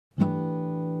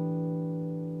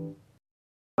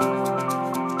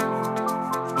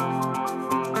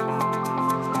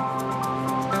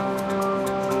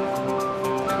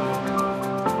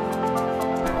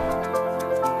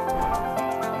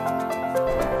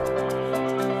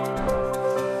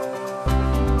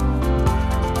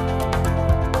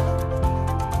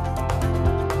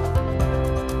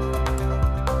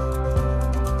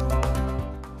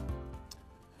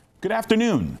Good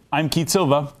afternoon. I'm Keith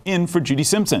Silva, in for Judy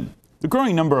Simpson. The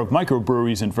growing number of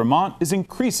microbreweries in Vermont is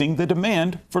increasing the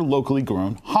demand for locally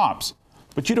grown hops.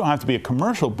 But you don't have to be a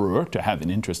commercial brewer to have an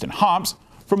interest in hops.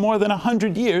 For more than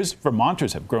 100 years,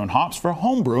 Vermonters have grown hops for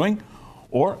home brewing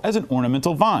or as an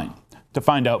ornamental vine. To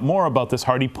find out more about this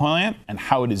hardy plant and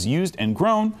how it is used and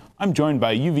grown, I'm joined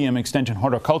by UVM Extension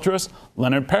horticulturist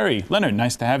Leonard Perry. Leonard,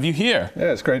 nice to have you here.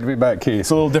 Yeah, it's great to be back, Keith. It's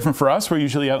a little different for us. We're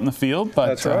usually out in the field, but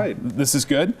that's right. This is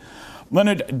good.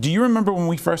 Leonard, do you remember when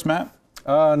we first met?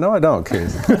 No, I don't,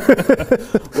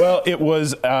 Keith. Well, it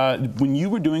was when you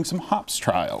were doing some hops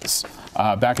trials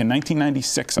back in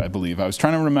 1996, I believe. I was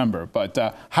trying to remember, but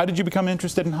how did you become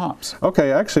interested in hops?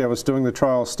 Okay, actually, I was doing the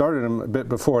trials, started them a bit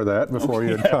before that, before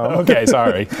you had come. Okay,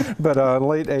 sorry. But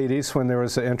late 80s, when there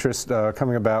was interest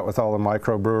coming about with all the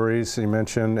microbreweries you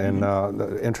mentioned, and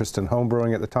the interest in home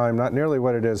brewing at the time, not nearly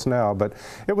what it is now, but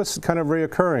it was kind of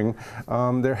reoccurring.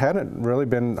 There hadn't really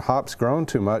been hops grown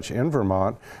too much in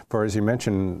Vermont for, as you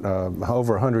mentioned,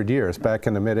 over 100 years. Back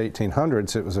in the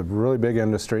mid-1800s, it was a really big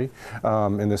industry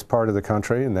in this part of the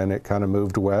country, and then it kind of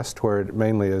moved west, where it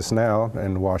mainly is now,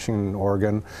 in Washington,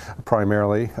 Oregon,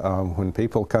 primarily, when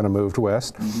people kind of moved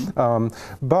west.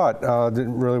 But there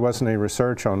really wasn't any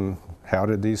research on how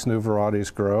did these new varieties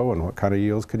grow and what kind of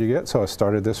yields could you get? So I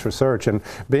started this research, and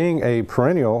being a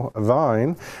perennial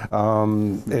vine,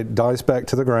 it dies back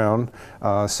to the ground,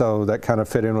 so that kind of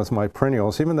fit in with my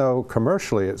perennials, even though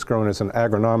commercially it's grown as an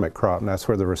agronomic crop, and that's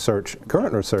where the research,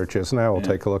 current research is now. We'll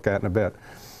take a look at in a bit.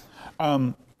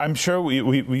 I'm sure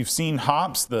we've seen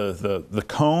hops, the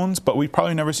cones, but we've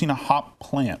probably never seen a hop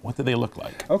plant. What do they look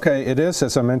like? Okay, it is,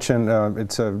 as I mentioned,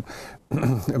 it's a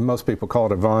most people call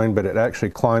it a vine, but it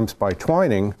actually climbs by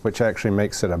twining, which actually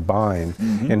makes it a vine.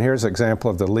 And here's an example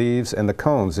of the leaves and the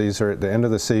cones. These are at the end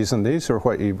of the season. These are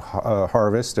what you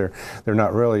harvest. They're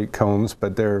not really cones,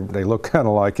 but they look kind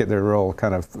of like it. They're real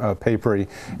kind of papery,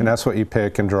 and that's what you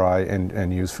pick and dry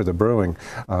and use for the brewing.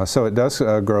 So it does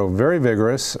grow very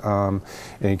vigorous, and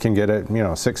you can get it,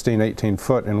 16, 18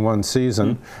 foot in one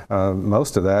season,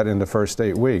 most of that in the first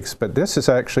 8 weeks. But this is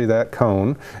actually that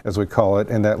cone, as we call it,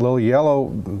 and that little yellow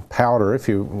powder, if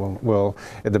you will,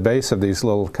 at the base of these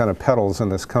little kind of petals in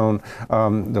this cone,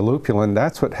 the lupulin,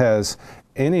 that's what has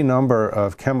any number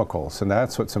of chemicals, and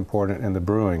that's what's important in the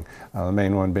brewing, the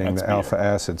main one being the alpha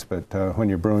acids. But when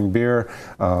you're brewing beer,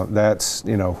 that's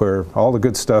where all the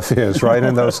good stuff is, right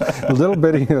in those little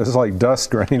bitty, it's like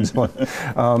dust grains.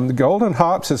 The golden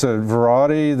hops is a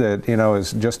variety that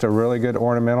is just a really good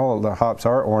ornamental. The hops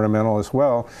are ornamental as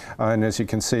well, and as you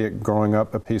can see it growing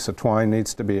up, a piece of twine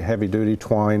needs to be a heavy-duty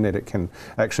twine that it can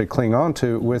actually cling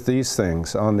onto with these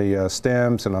things on the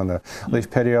stems and on the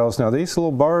leaf petioles. Now these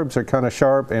little barbs are kind of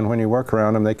sharp, and when you work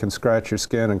around them, they can scratch your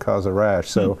skin and cause a rash.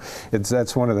 So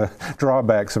that's one of the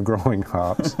drawbacks of growing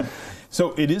hops.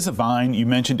 So it is a vine. You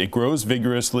mentioned it grows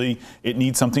vigorously. It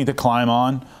needs something to climb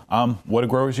on. What do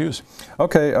growers use?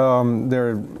 Okay, there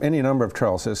are any number of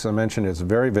trails. As I mentioned, it's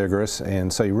very vigorous,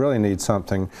 and so you really need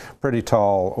something pretty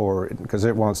tall, or because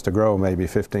it wants to grow maybe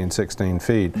 15, 16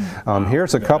 feet.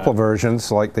 Here's a couple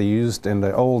versions like they used in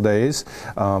the old days.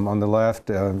 On the left,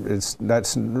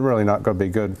 that's really not going to be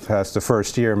good past the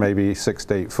first year, maybe 6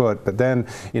 to 8 foot. But then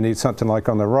you need something like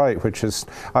on the right, which is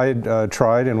I had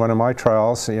tried in one of my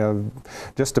trials.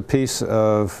 Just a piece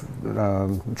of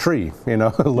tree,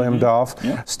 limbed off,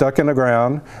 stuck in the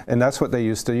ground, and that's what they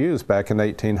used to use back in the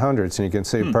 1800s. And you can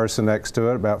see a person next to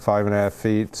it, about 5.5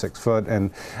 feet, 6 foot, and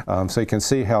so you can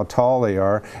see how tall they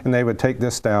are. And they would take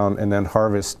this down and then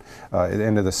harvest at the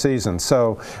end of the season.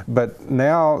 So, but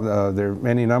now there are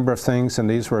any number of things, and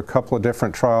these were a couple of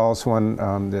different trials. One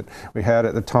that we had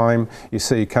at the time, you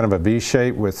see kind of a V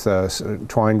shape with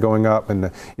twine going up, and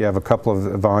you have a couple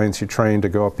of vines you train to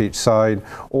go up each side.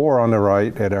 Or on the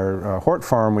right at our hort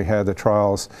farm, we had the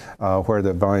trials where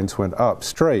the vines went up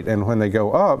straight, and when they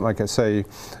go up, like I say,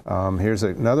 here's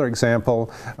another example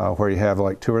where you have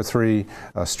like 2 or 3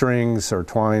 strings or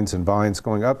twines and vines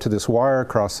going up to this wire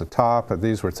across the top.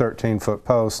 These were 13-foot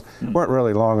posts, weren't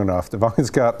really long enough. The vines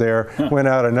got there, went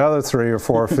out another 3 or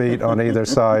 4 feet on either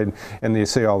side, and you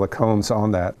see all the cones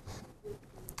on that.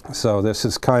 So this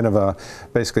is kind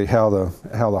of basically how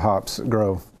the hops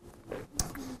grow.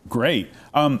 Great.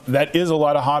 That is a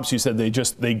lot of hops. You said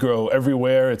they grow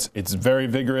everywhere. It's very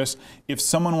vigorous. If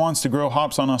someone wants to grow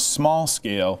hops on a small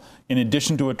scale, in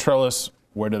addition to a trellis,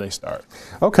 where do they start?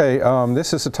 Okay,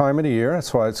 this is the time of the year.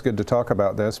 That's why it's good to talk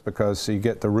about this, because you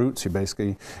get the roots. You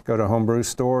basically go to a homebrew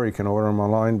store. You can order them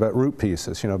online, but root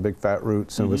pieces, big fat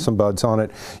roots and with some buds on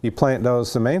it. You plant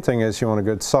those. The main thing is you want a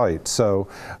good site. So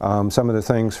some of the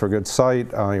things for good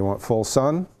site, you want full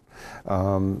sun.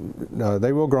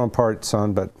 They will grow in part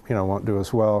sun, but won't do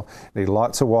as well. Need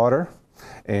lots of water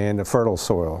and a fertile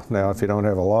soil. Now, if you don't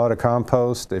have a lot of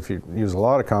compost, if you use a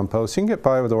lot of compost, you can get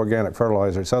by with organic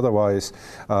fertilizers. Otherwise,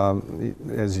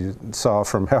 as you saw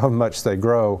from how much they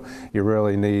grow, you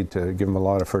really need to give them a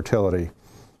lot of fertility.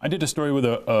 I did a story with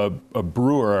a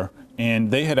brewer,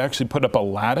 and they had actually put up a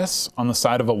lattice on the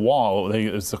side of a wall.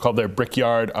 It's called their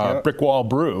brickyard brick wall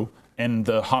brew. And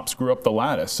the hops grew up the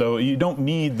lattice. So you don't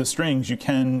need the strings. You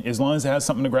can, as long as it has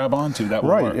something to grab onto, that will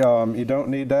work. Right, you don't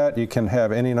need that. You can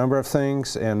have any number of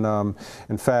things. And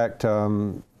in fact,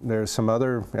 there's some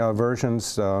other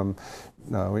versions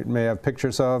we may have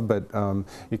pictures of, but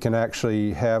you can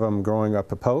actually have them growing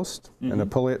up a post and a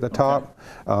pulley at the top,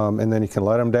 and then you can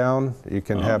let them down. You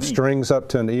can have strings up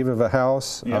to an eave of a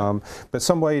house, but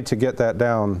some way to get that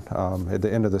down at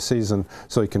the end of the season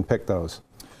so you can pick those.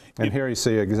 And here you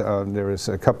see there was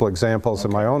a couple examples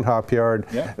in my own hop yard.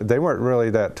 They weren't really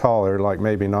that tall. They were like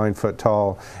maybe 9 foot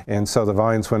tall. And so the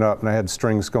vines went up, and I had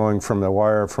strings going from the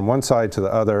wire from one side to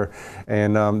the other.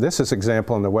 And this is an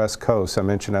example on the West Coast. I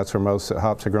mentioned that's where most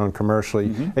hops are grown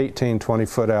commercially. 18, 20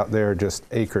 foot out there, just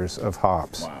acres of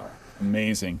hops. Wow,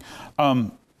 amazing.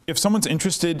 If someone's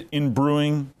interested in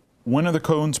brewing, when are the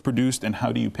cones produced, and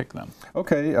how do you pick them?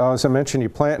 Okay, as I mentioned, you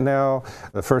plant now.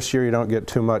 The first year you don't get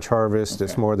too much harvest.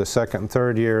 It's more the second and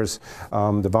third years.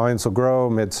 The vines will grow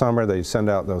midsummer. They send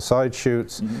out those side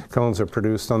shoots. Cones are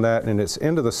produced on that, and it's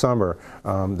into the summer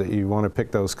that you want to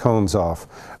pick those cones off.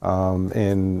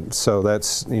 And so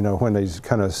that's when they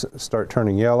kind of start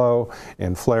turning yellow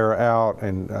and flare out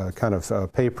and kind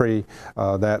of papery.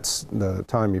 That's the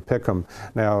time you pick them.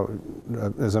 Now,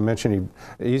 as I mentioned,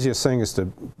 the easiest thing is to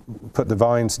put the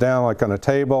vines down like on a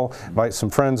table, invite some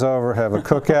friends over, have a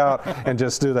cookout, and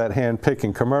just do that hand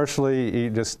picking. Commercially, you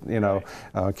just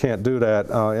can't do that.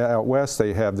 Out west,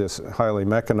 they have this highly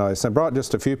mechanized. I brought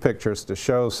just a few pictures to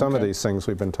show some of these things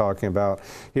we've been talking about.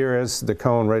 Here is the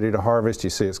cone ready to harvest. You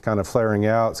see it's kind of flaring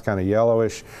out. It's kind of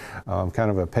yellowish,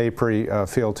 kind of a papery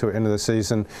feel to it into the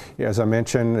season. As I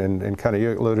mentioned, and kind of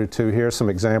you alluded to, here's some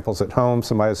examples at home.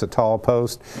 Somebody has a tall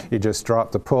post. You just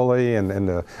drop the pulley, and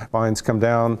the vines come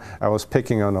down. I was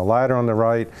picking on a ladder on the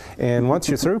right, and once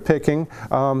you're through picking,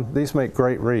 these make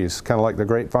great wreaths, kind of like the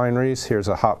grapevine wreaths. Here's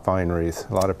a hop vine wreath.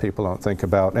 A lot of people don't think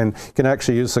about, and you can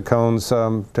actually use the cones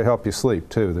to help you sleep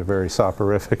too. They're very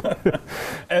soporific.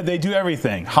 And they do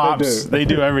everything. Hops, they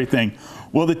do everything.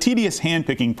 Well, the tedious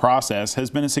hand-picking process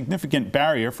has been a significant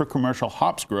barrier for commercial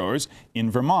hops growers in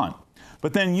Vermont.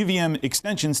 But then UVM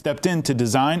Extension stepped in to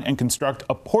design and construct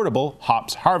a portable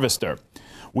hops harvester.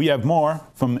 We have more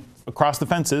from Across the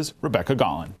Fence's Rebecca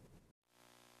Gollin.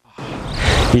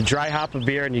 You dry hop a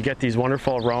beer and you get these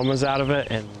wonderful aromas out of it.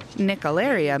 And Nick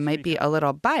Alaria might be a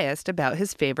little biased about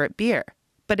his favorite beer,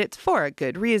 but it's for a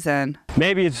good reason.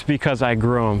 Maybe it's because I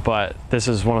grew them, but this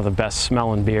is one of the best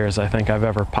smelling beers I think I've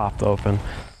ever popped open.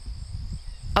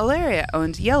 Alaria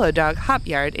owns Yellow Dog Hop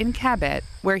Yard in Cabot,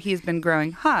 where he's been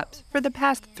growing hops for the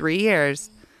past 3 years.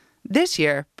 This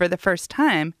year, for the first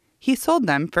time, he sold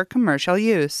them for commercial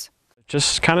use.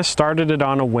 Just kind of started it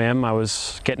on a whim. I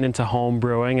was getting into home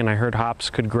brewing and I heard hops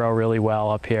could grow really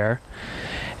well up here,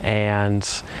 and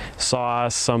saw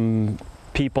some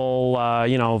people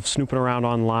snooping around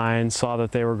online, saw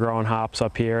that they were growing hops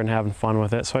up here and having fun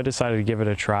with it, so I decided to give it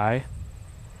a try.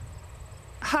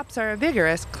 Hops are a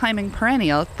vigorous climbing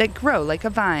perennial that grow like a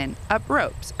vine, up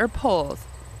ropes or poles.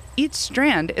 Each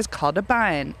strand is called a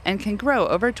bine and can grow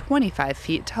over 25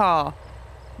 feet tall.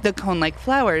 The cone-like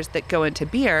flowers that go into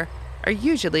beer are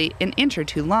usually an inch or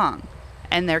two long,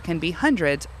 and there can be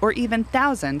hundreds or even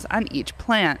thousands on each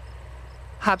plant.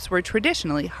 Hops were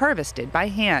traditionally harvested by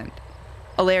hand.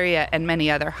 Alaria and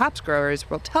many other hops growers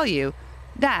will tell you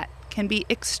that can be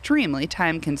extremely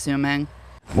time-consuming.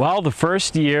 Well, the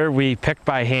first year we picked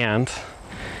by hand.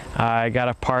 I got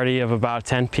a party of about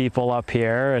 10 people up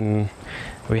here, and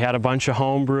we had a bunch of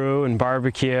homebrew and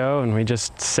barbecue, and we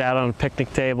just sat on a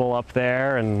picnic table up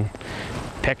there and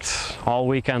picked all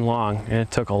weekend long, and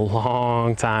it took a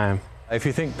long time. If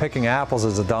you think picking apples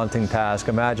is a daunting task,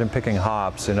 imagine picking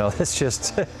hops. It's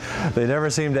just, they never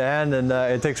seem to end, and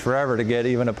it takes forever to get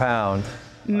even a pound.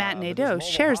 Matt Nadeau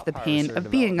shares the pain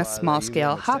of being a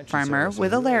small-scale hop farmer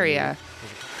with Alaria.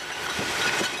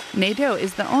 Nadeau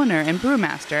is the owner and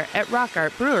brewmaster at Rock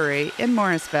Art Brewery in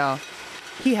Morrisville.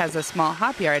 He has a small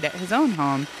hop yard at his own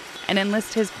home and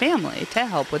enlists his family to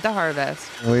help with the harvest.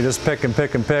 We just pick and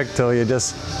pick and pick till you're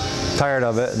just tired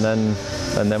of it, and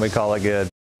then we call it good.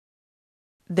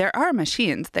 There are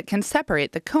machines that can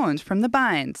separate the cones from the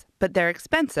binds, but they're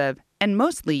expensive and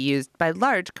mostly used by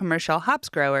large commercial hops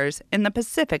growers in the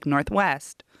Pacific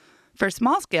Northwest. For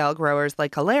small-scale growers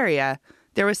like Hilaria,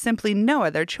 there was simply no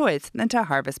other choice than to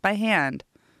harvest by hand.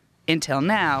 Until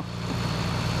now.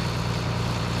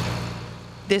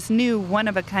 This new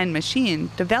one-of-a-kind machine,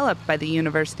 developed by the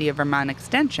University of Vermont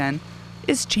Extension,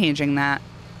 is changing that.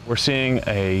 We're seeing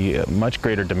a much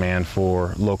greater demand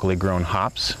for locally grown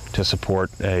hops to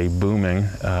support a booming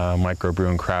microbrew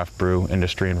and craft brew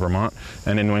industry in Vermont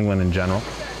and in New England in general.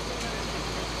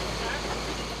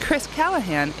 Chris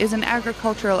Callahan is an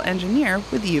agricultural engineer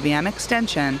with UVM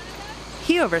Extension.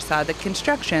 He oversaw the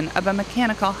construction of a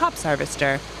mechanical hops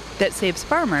harvester that saves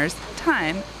farmers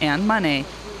time and money.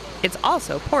 It's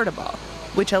also portable,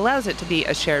 which allows it to be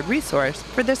a shared resource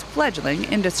for this fledgling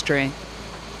industry.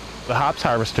 The hops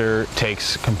harvester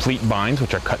takes complete binds,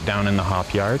 which are cut down in the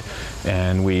hop yard,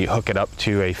 and we hook it up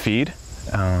to a feed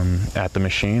at the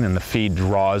machine, and the feed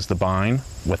draws the bind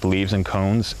with leaves and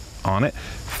cones on it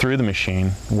through the machine,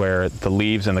 where the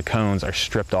leaves and the cones are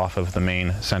stripped off of the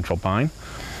main central bind.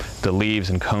 The leaves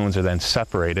and cones are then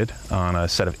separated on a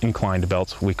set of inclined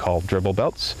belts we call dribble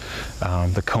belts.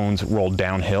 The cones roll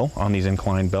downhill on these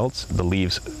inclined belts. The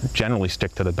leaves generally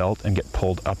stick to the belt and get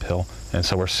pulled uphill, and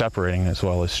so we're separating as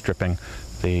well as stripping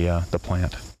the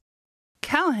plant.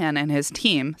 Callahan and his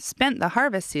team spent the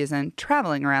harvest season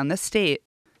traveling around the state,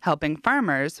 helping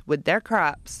farmers with their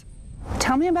crops.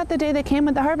 Tell me about the day they came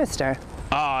with the harvester.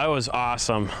 Oh, it was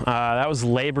awesome. That was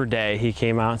Labor Day. He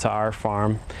came out to our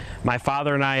farm. My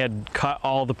father and I had cut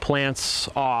all the plants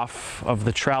off of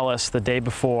the trellis the day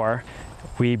before.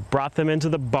 We brought them into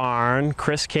the barn.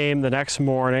 Chris came the next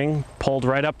morning, pulled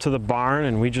right up to the barn,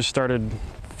 and we just started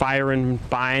firing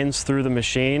binds through the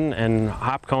machine, and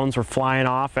hop cones were flying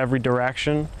off every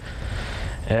direction.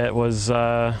 It was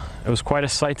quite a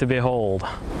sight to behold.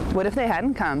 What if they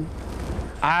hadn't come?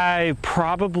 I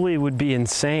probably would be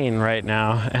insane right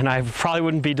now, and I probably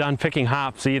wouldn't be done picking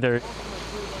hops either.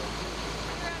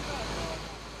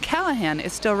 Callahan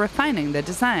is still refining the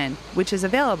design, which is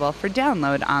available for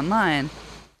download online.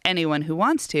 Anyone who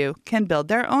wants to can build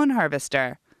their own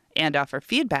harvester and offer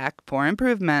feedback for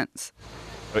improvements.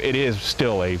 It is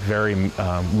still a very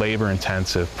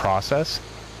labor-intensive process.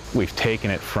 We've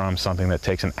taken it from something that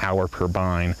takes an hour per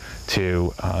bind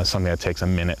to something that takes a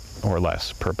minute or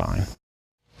less per bind.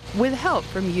 With help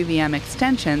from UVM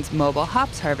Extension's mobile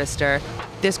hops harvester,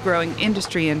 this growing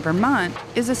industry in Vermont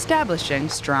is establishing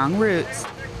strong roots.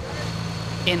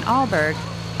 In Alburgh,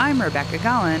 I'm Rebecca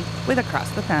Gollan with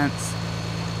Across the Fence.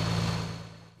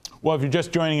 Well, if you're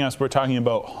just joining us, we're talking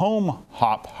about home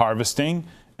hop harvesting,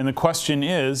 and the question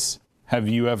is, have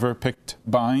you ever picked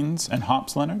binds and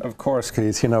hops, Leonard? Of course,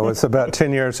 Keith. You know, it's about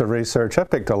 10 years of research. I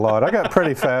picked a lot. I got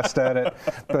pretty fast at it,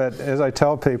 but as I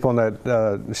tell people, and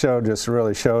that show just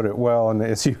really showed it well, and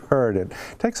as you heard, it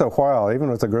takes a while, even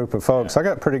with a group of folks. I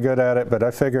got pretty good at it, but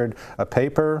I figured a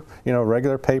paper,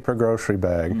 regular paper grocery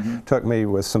bag took me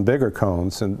with some bigger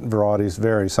cones, and varieties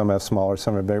vary. Some have smaller,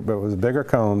 some are big, but with bigger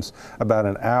cones, about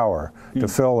an hour to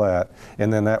fill that,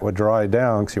 and then that would dry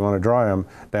down, because you want to dry them,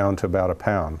 down to about a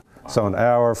pound. So an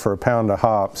hour for a pound of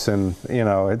hops, and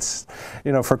it's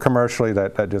for commercially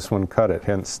that just wouldn't cut it.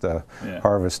 Hence the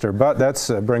harvester. But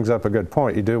that brings up a good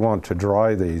point. You do want to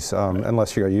dry these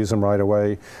unless you're going to use them right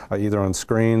away, either on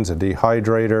screens, a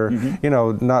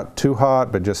dehydrator. Not too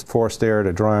hot, but just forced air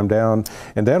to dry them down.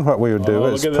 And then what we would do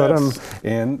is put them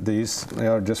in these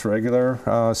just regular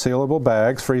sealable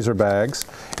bags, freezer bags,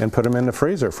 and put them in the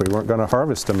freezer if we weren't going to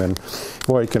harvest them. And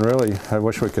boy, you can really. I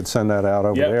wish we could send that out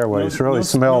over there where you really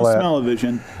smell that.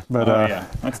 Smell-o-vision. But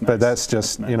that's nice. But that's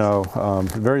just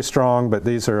very strong. But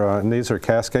these are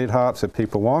Cascade hops. If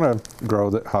people want to grow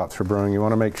the hops for brewing, you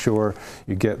want to make sure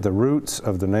you get the roots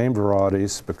of the named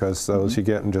varieties, because those you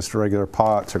get in just regular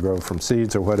pots or grow from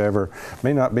seeds or whatever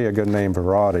may not be a good named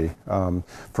variety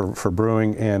for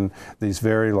brewing. And these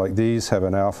like these have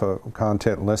an alpha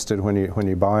content listed when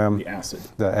you buy them.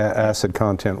 The acid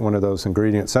content, one of those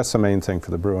ingredients. That's the main thing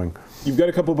for the brewing. You've got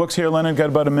a couple books here, Leonard. Got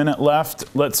about a minute left.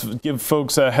 Let's let's give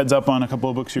folks a heads up on a couple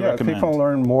of books you recommend. If people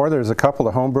learn more, there's a couple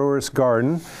of Homebrewers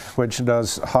Garden, which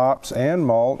does hops and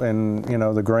malt and, you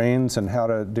know, the grains and how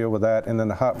to deal with that, and then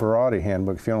the Hop Variety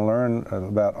Handbook. If you want to learn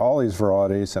about all these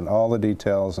varieties and all the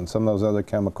details and some of those other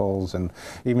chemicals, and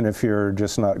even if you're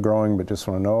just not growing but just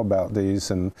want to know about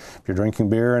these, and if you're drinking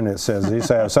beer and it says these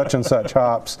have such and such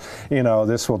hops, you know,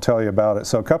 this will tell you about it.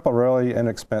 So a couple really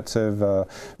inexpensive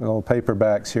little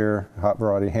paperbacks here, Hop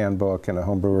Variety Handbook and a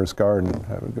Homebrewers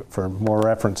Garden for more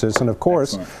references. And of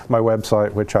course, my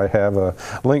website, which I have a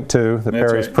link to, the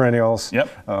Perry's Perennials,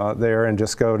 there, and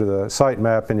just go to the site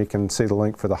map and you can see the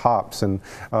link for the hops. And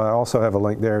I also have a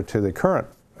link there to the current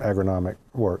agronomic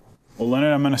work. Well,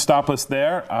 Leonard, I'm going to stop us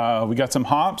there. We got some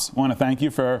hops. I want to thank you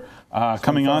for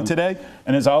coming on today.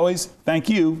 And as always, thank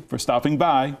you for stopping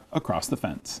by Across the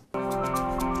Fence.